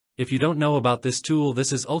If you don't know about this tool,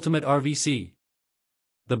 this is Ultimate RVC,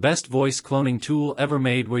 the best voice cloning tool ever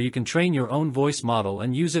made, where you can train your own voice model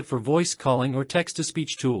and use it for voice calling or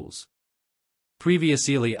text-to-speech tools.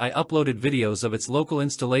 Previously I uploaded videos of its local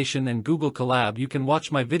installation and Google Colab. You can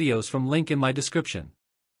watch my videos from link in my description.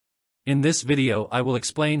 In this video I will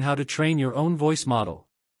explain how to train your own voice model.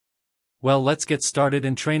 Well, let's get started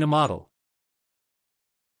and train a model.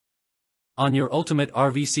 On your Ultimate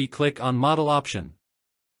RVC, click on Model option.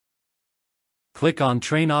 Click on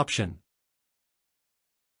Train option.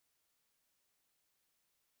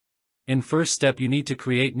 In first step, you need to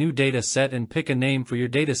create new data set and pick a name for your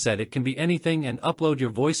dataset. It can be anything, and upload your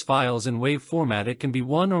voice files in WAV format. It can be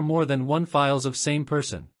one or more than one files of same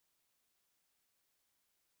person.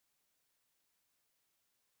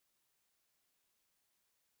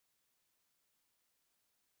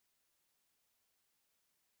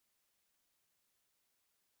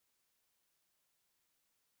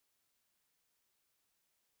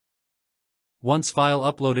 Once file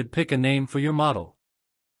uploaded, pick a name for your model.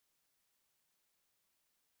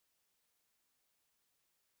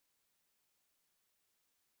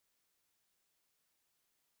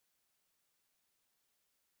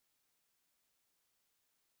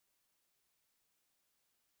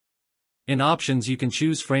 In options, you can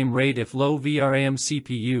choose frame rate. If low VRAM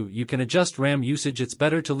CPU, you can adjust RAM usage. It's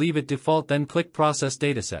better to leave it default, then click Process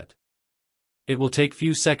Dataset. It will take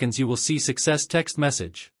few seconds. You will see success text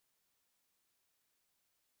message.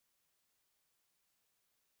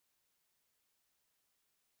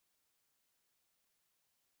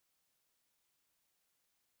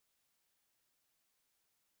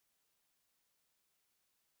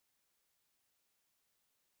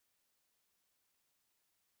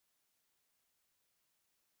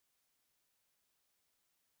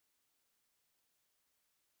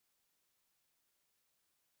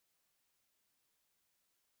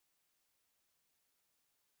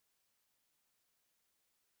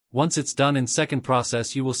 Once it's done in second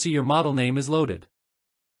process, you will see your model name is loaded.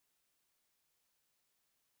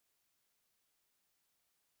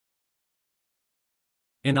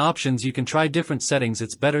 In options, you can try different settings.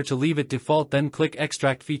 It's better to leave it default, then click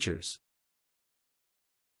Extract Features.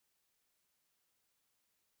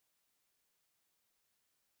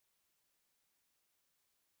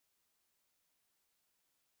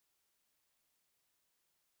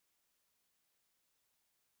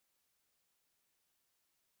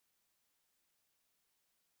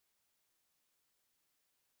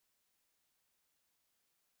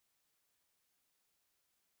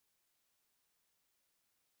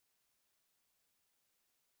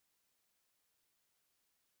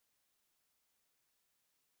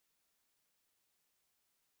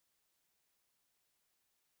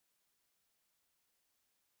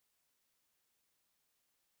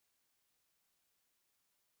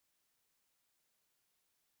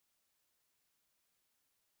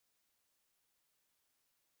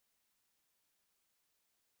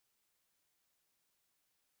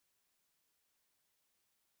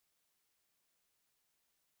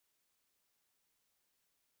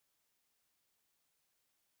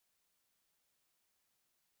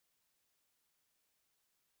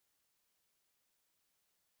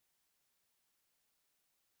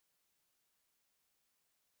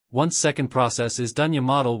 Once second process is done, your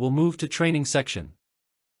model will move to training section.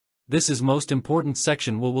 This is most important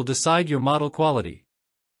section will decide your model quality.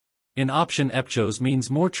 In option, EPCHOs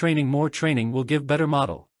means more training will give better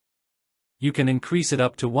model. You can increase it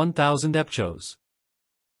up to 1000 EPCHOs.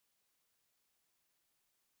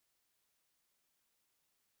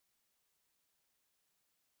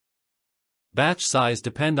 Batch size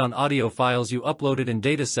depend on audio files you uploaded in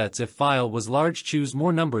datasets. If file was large, choose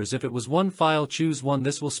more numbers. If it was one file, choose 1.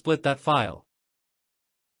 This will split that file.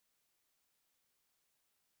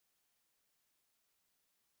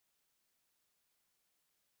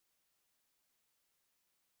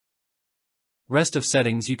 Rest of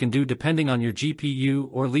settings you can do depending on your GPU,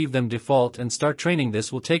 or leave them default and start training.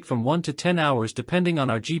 This will take from 1 to 10 hours depending on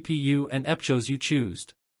our GPU and EPCHOs you choose.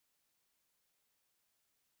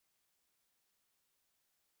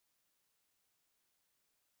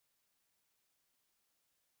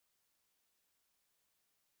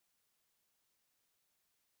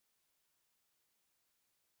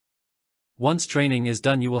 Once training is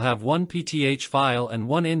done, you will have one PTH file and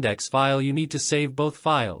one index file. You need to save both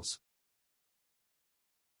files.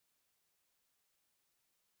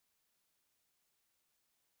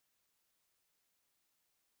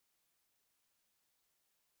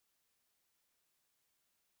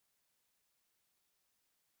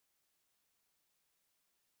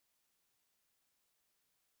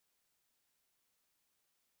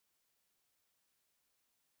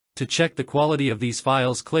 To check the quality of these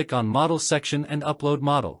files, click on Model section and Upload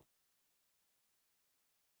Model.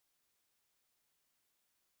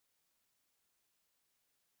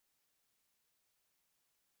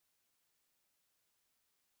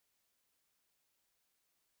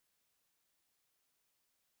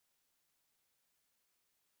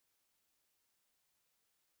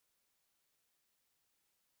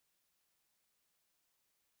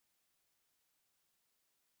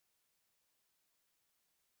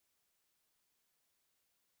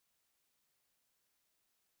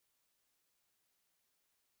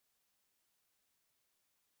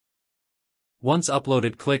 Once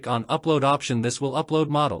uploaded, click on Upload option. This will upload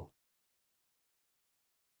model.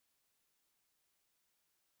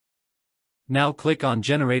 Now click on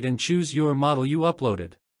Generate and choose your model you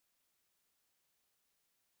uploaded.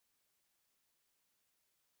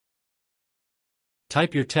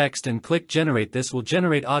 Type your text and click Generate. This will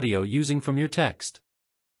generate audio using from your text.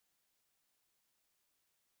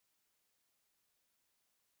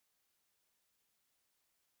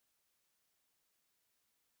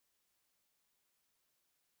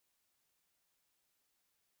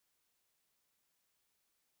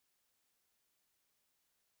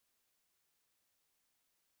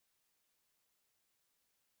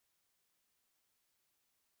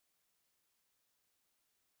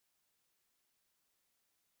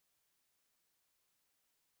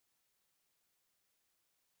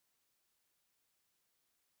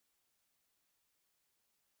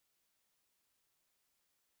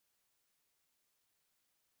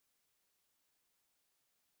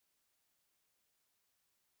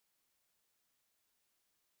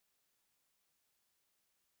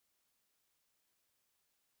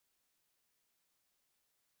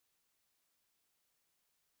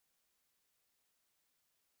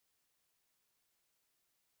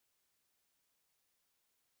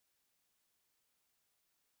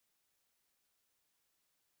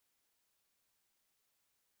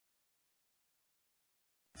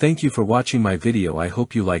 Thank you for watching my video. I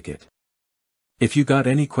hope you like it. If you got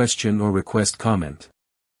any question or request, comment.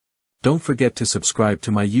 Don't forget to subscribe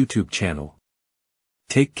to my YouTube channel.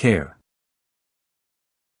 Take care.